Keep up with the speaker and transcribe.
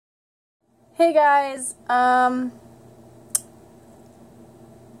Hey guys,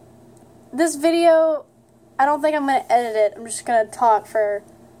 this video, I don't think I'm going to edit it. I'm just going to talk for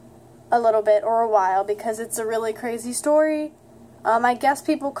a little bit or a while because it's a really crazy story. I guess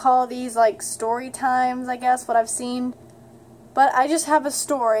people call these like story times, I guess, what I've seen. But I just have a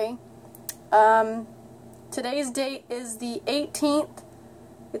story. Today's date is the 18th.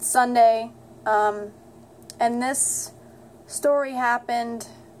 It's Sunday. And this story happened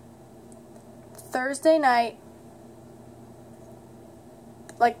Thursday night.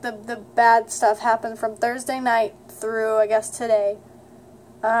 Like the bad stuff happened from Thursday night through, I guess, today.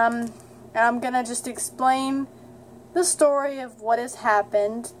 And I'm gonna just explain the story of what has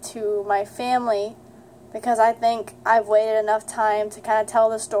happened to my family because I think I've waited enough time to kind of tell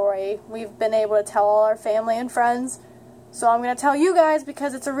the story. We've been able to tell all our family and friends. So I'm going to tell you guys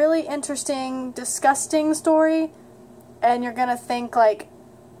because it's a really interesting, disgusting story. And you're going to think, like,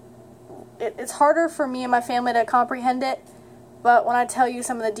 it's harder for me and my family to comprehend it. But when I tell you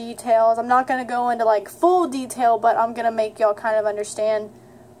some of the details, I'm not going to go into, like, full detail, but I'm going to make y'all kind of understand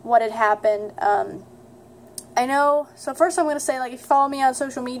what had happened. I know, so first I'm going to say, like, if you follow me on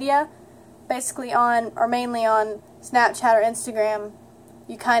social media, basically on, or mainly on Snapchat or Instagram,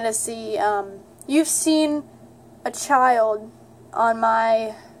 you kind of see, you've seen a child on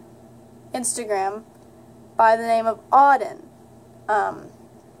my Instagram by the name of Auden.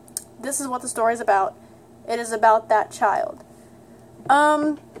 This is what the story is about. It is about that child.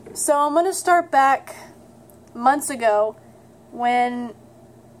 So I'm going to start back months ago when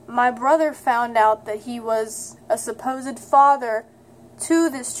my brother found out that he was a supposed father to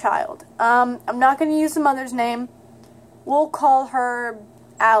this child. I'm not going to use the mother's name. We'll call her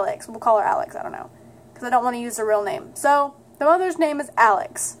Alex. We'll call her Alex. I don't know. Because I don't want to use her real name. So, the mother's name is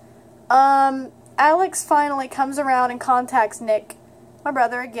Alex. Alex finally comes around and contacts Nick, my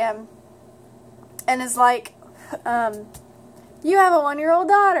brother, again. And is like, you have a 1-year-old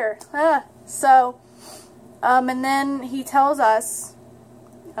daughter. And then he tells us,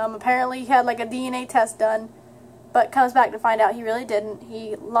 apparently he had like a DNA test done, but comes back to find out he really didn't.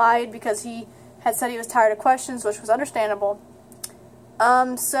 He lied because he had said he was tired of questions, which was understandable.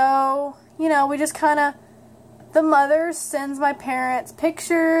 So, you know, we just kind of, the mother sends my parents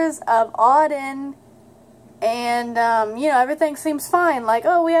pictures of Auden, and, you know, everything seems fine. Like,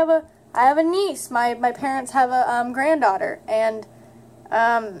 oh, I have a niece. My parents have a, granddaughter. And,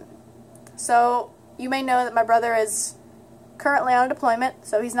 so, you may know that my brother is currently on deployment,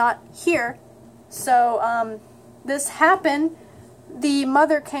 so he's not here. So, this happened. The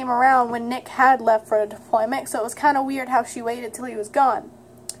mother came around when Nick had left for a deployment, so it was kind of weird how she waited till he was gone.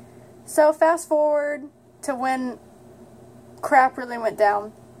 So fast forward to when crap really went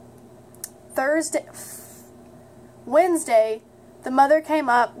down. Wednesday, the mother came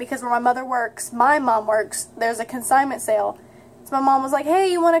up because where my mother works, my mom works, there's a consignment sale. So my mom was like,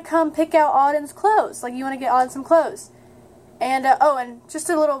 hey, you want to come pick out Auden's clothes? Like, you want to get Auden some clothes? And, oh, and just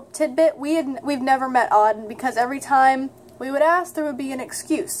a little tidbit, we've never met Auden because every time we would ask, there would be an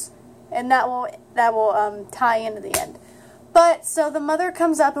excuse. And that will tie into the end. But, so the mother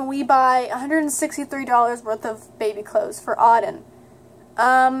comes up and we buy $163 worth of baby clothes for Auden.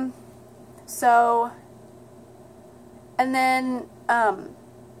 And then,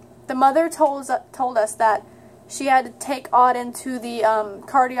 the mother told us that she had to take Auden to the,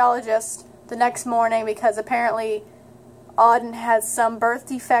 cardiologist the next morning because apparently Auden had some birth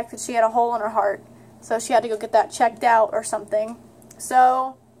defect that she had a hole in her heart. So she had to go get that checked out or something.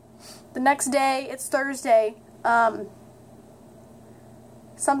 So, the next day, it's Thursday,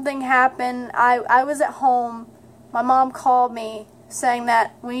 something happened. I was at home. My mom called me saying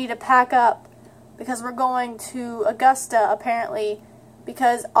that we need to pack up because we're going to Augusta, apparently,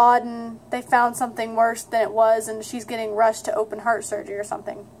 because Auden, they found something worse than it was, and she's getting rushed to open heart surgery or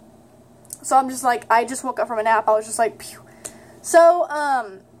something. So I'm just like, I just woke up from a nap. I was just like, phew. So,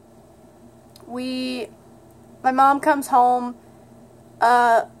 my mom comes home.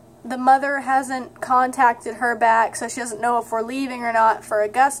 The mother hasn't contacted her back, so she doesn't know if we're leaving or not for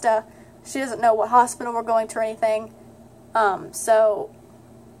Augusta. She doesn't know what hospital we're going to or anything. So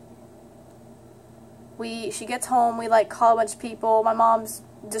she gets home, we like call a bunch of people. My mom's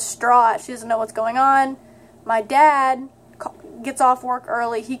distraught. She doesn't know what's going on. My dad gets off work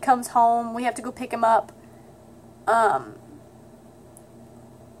early. He comes home. We have to go pick him up.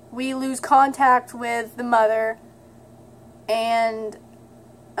 We lose contact with the mother, and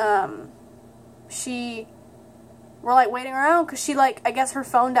we're like waiting around because she, like, I guess her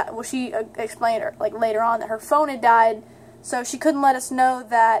phone died. Well, she explained like later on that her phone had died, so she couldn't let us know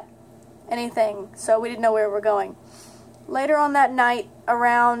that anything, so we didn't know where we were going. Later on that night,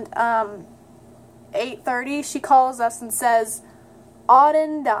 around 8:30, she calls us and says,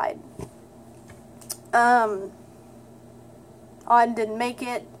 Auden died. Auden didn't make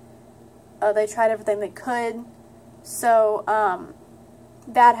it. They tried everything they could. So,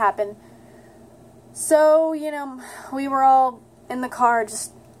 that happened. So, you know, we were all in the car,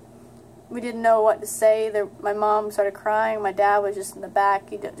 we didn't know what to say. My mom started crying. My dad was just in the back,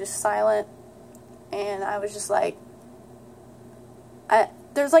 just silent. And I was just like,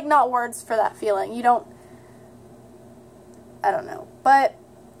 there's like not words for that feeling. I don't know. But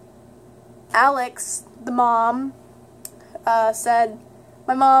Alex, the mom, said,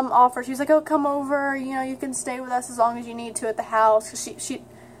 my mom offered, she was like, oh, come over, you know, you can stay with us as long as you need to at the house. Because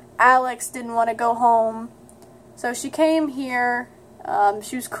Alex didn't want to go home. So she came here.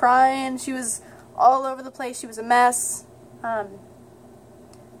 She was crying. She was all over the place. She was a mess. You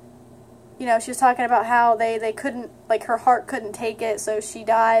know, she was talking about how they couldn't, like, her heart couldn't take it, so she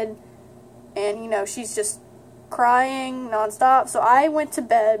died. And, you know, she's just crying nonstop. So I went to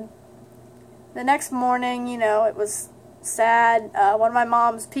bed. The next morning, you know, it was sad. One of my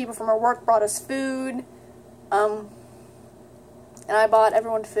mom's people from her work brought us food. And I bought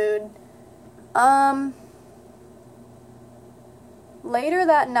everyone food. Later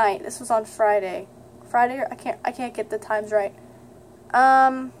that night, this was on Friday. I can't get the times right.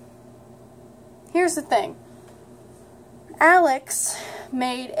 Here's the thing. Alex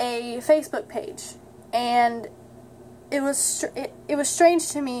made a Facebook page, and it was strange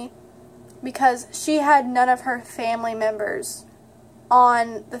to me because she had none of her family members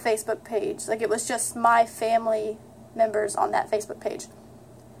on the Facebook page. Like, it was just my family members on that Facebook page.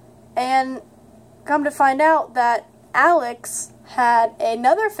 And come to find out that Alex had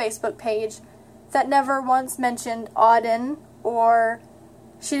another Facebook page that never once mentioned Auden, or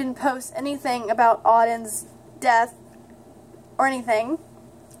she didn't post anything about Auden's death or anything.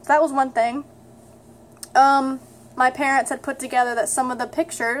 So that was one thing. My parents had put together that some of the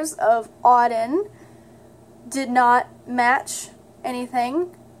pictures of Auden did not match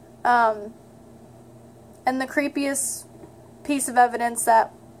anything. And the creepiest piece of evidence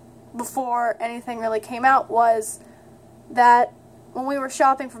that before anything really came out was that when we were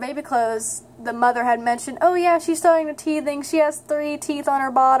shopping for baby clothes, the mother had mentioned, oh yeah, she's starting to teething. She has 3 teeth on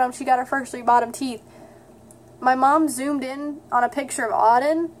her bottom. She got her first 3 bottom teeth. My mom zoomed in on a picture of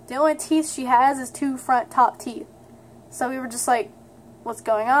Auden. The only teeth she has is 2 front top teeth. So we were just like, what's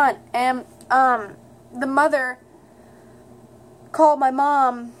going on? And the mother called my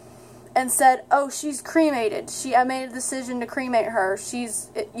mom and said, oh, she's cremated. I made a decision to cremate her.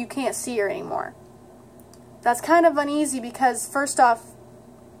 You can't see her anymore. That's kind of uneasy because, first off,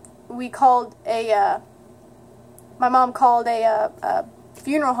 my mom called a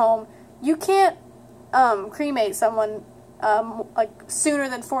funeral home. You can't cremate someone like sooner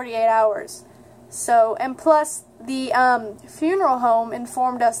than 48 hours. So, and plus, the funeral home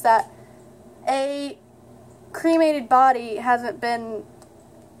informed us that a cremated body hasn't been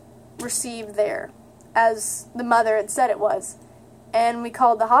received there, as the mother had said it was. And we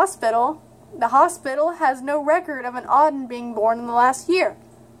called the hospital. The hospital has no record of an Auden being born in the last year,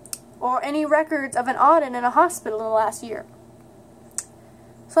 or any records of an Auden in a hospital in the last year.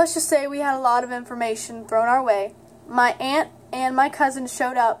 So let's just say we had a lot of information thrown our way. My aunt and my cousin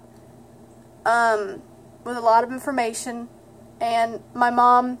showed up with a lot of information, and my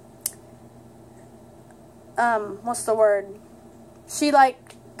mom, what's the word? She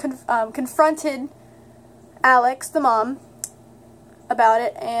confronted Alex, the mom, about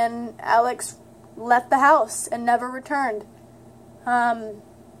it, and Alex left the house and never returned.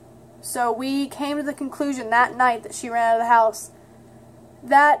 So we came to the conclusion that night that she ran out of the house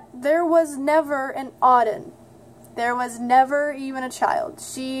that there was never an Auden. There was never even a child.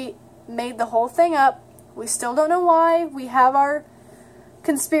 She made the whole thing up. We still don't know why. We have our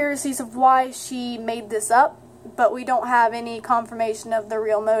conspiracies of why she made this up, but we don't have any confirmation of the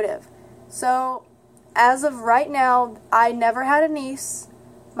real motive. So, as of right now, I never had a niece,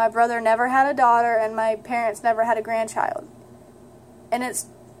 my brother never had a daughter, and my parents never had a grandchild. And it's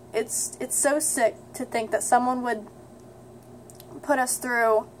so sick to think that someone would put us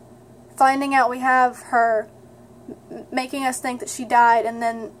through finding out we have her, making us think that she died, and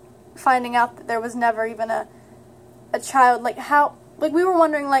then finding out that there was never even a child. Like, how, like, we were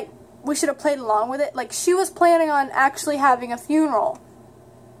wondering, like, we should have played along with it. Like, she was planning on actually having a funeral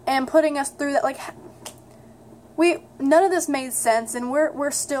and putting us through that. Like, none of this made sense, and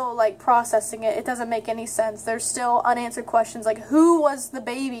we're still, like, processing it. It doesn't make any sense. There's still unanswered questions, like, who was the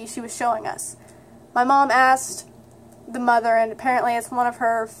baby she was showing us? My mom asked the mother, and apparently it's one of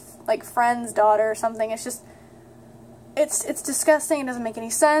her, like, friend's daughter or something. It's just, it's disgusting. It doesn't make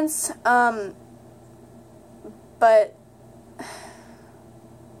any sense. but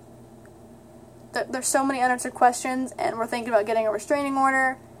there's so many unanswered questions, and we're thinking about getting a restraining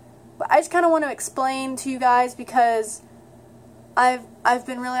order. But I just kind of want to explain to you guys, because I've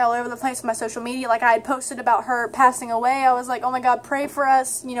been really all over the place with my social media. Like, I had posted about her passing away. I was like, oh my God, pray for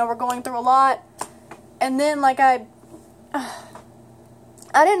us. You know, we're going through a lot. And then, like, I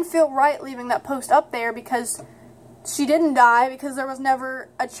didn't feel right leaving that post up there, because she didn't die, because there was never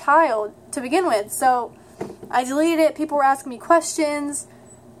a child to begin with. So I deleted it. People were asking me questions,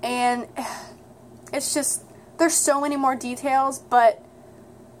 and it's just, there's so many more details. But,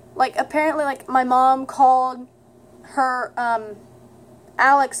 like, apparently, like, my mom called her,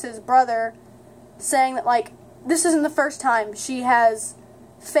 Alex's brother, saying that, like, this isn't the first time she has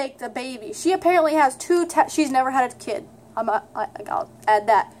faked a baby. She apparently has she's never had a kid. I'll add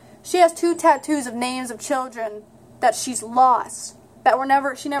that. She has 2 tattoos of names of children that she's lost, that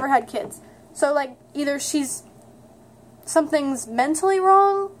she never had kids. So, like, either something's mentally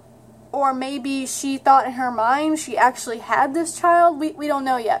wrong, or maybe she thought in her mind she actually had this child. We don't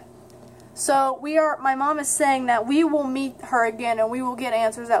know yet. So my mom is saying that we will meet her again, and we will get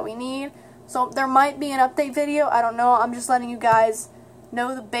answers that we need. So there might be an update video. I don't know. I'm just letting you guys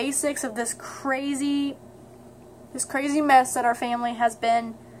know the basics of this crazy mess that our family has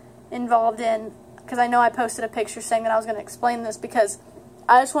been involved in. Because I know I posted a picture saying that I was going to explain this, because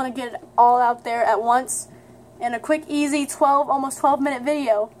I just want to get it all out there at once in a quick, easy almost 12-minute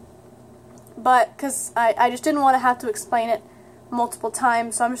video. But because I just didn't want to have to explain it multiple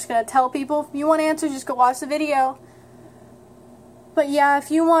times, so I'm just going to tell people, if you want answers, just go watch the video. But yeah, if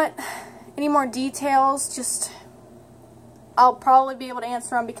you want any more details, I'll probably be able to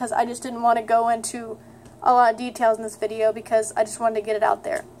answer them, because I just didn't want to go into a lot of details in this video, because I just wanted to get it out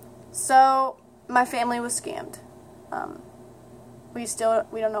there. So my family was scammed. We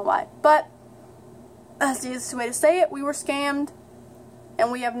don't know why, but that's the easiest way to say it. We were scammed, and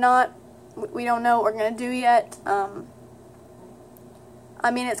we don't know what we're going to do yet. I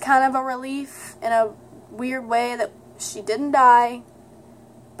mean, it's kind of a relief in a weird way that she didn't die,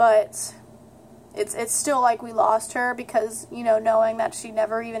 but it's still like we lost her, because, you know, knowing that she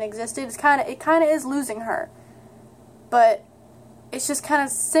never even existed, it kind of is losing her. But it's just kind of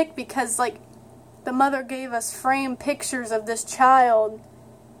sick, because, like, the mother gave us framed pictures of this child,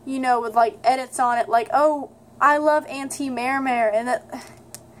 you know, with, like, edits on it, like, oh, I love Auntie Mare, and that,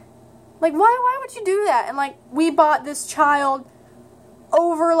 like, why would you do that? And, like, we bought this child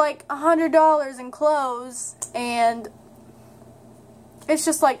over, like, $100 in clothes, and it's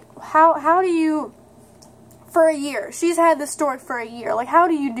just like, how do you, for a year, she's had this story for a year, like, how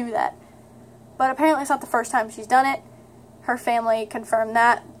do you do that? But apparently it's not the first time she's done it. Her family confirmed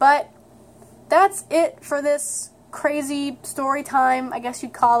that. But that's it for this crazy story time, I guess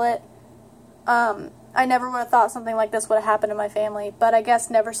you'd call it. I never would have thought something like this would have happened to my family, but I guess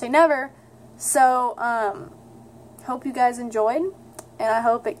never say never. So, hope you guys enjoyed, and I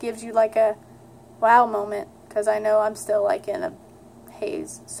hope it gives you, like, a wow moment, because I know I'm still, like, in a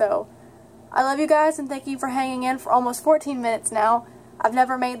haze. So, I love you guys, and thank you for hanging in for almost 14 minutes now. I've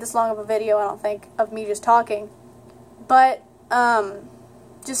never made this long of a video, I don't think, of me just talking. But,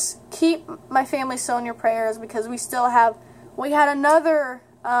 just keep my family still in your prayers, because we had another,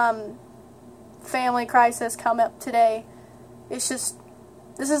 family crisis come up today. It's just,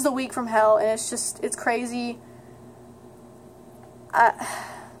 this is the week from hell, and it's crazy.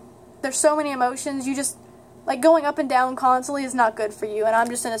 There's so many emotions. Like, going up and down constantly is not good for you, and I'm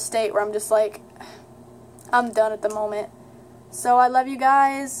just in a state where I'm just like, I'm done at the moment. So I love you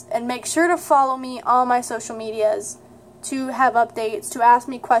guys, and make sure to follow me on my social medias to have updates, to ask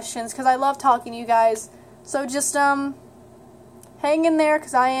me questions, because I love talking to you guys. So just, hang in there,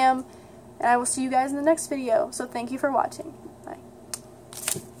 because I am, and I will see you guys in the next video. So thank you for watching.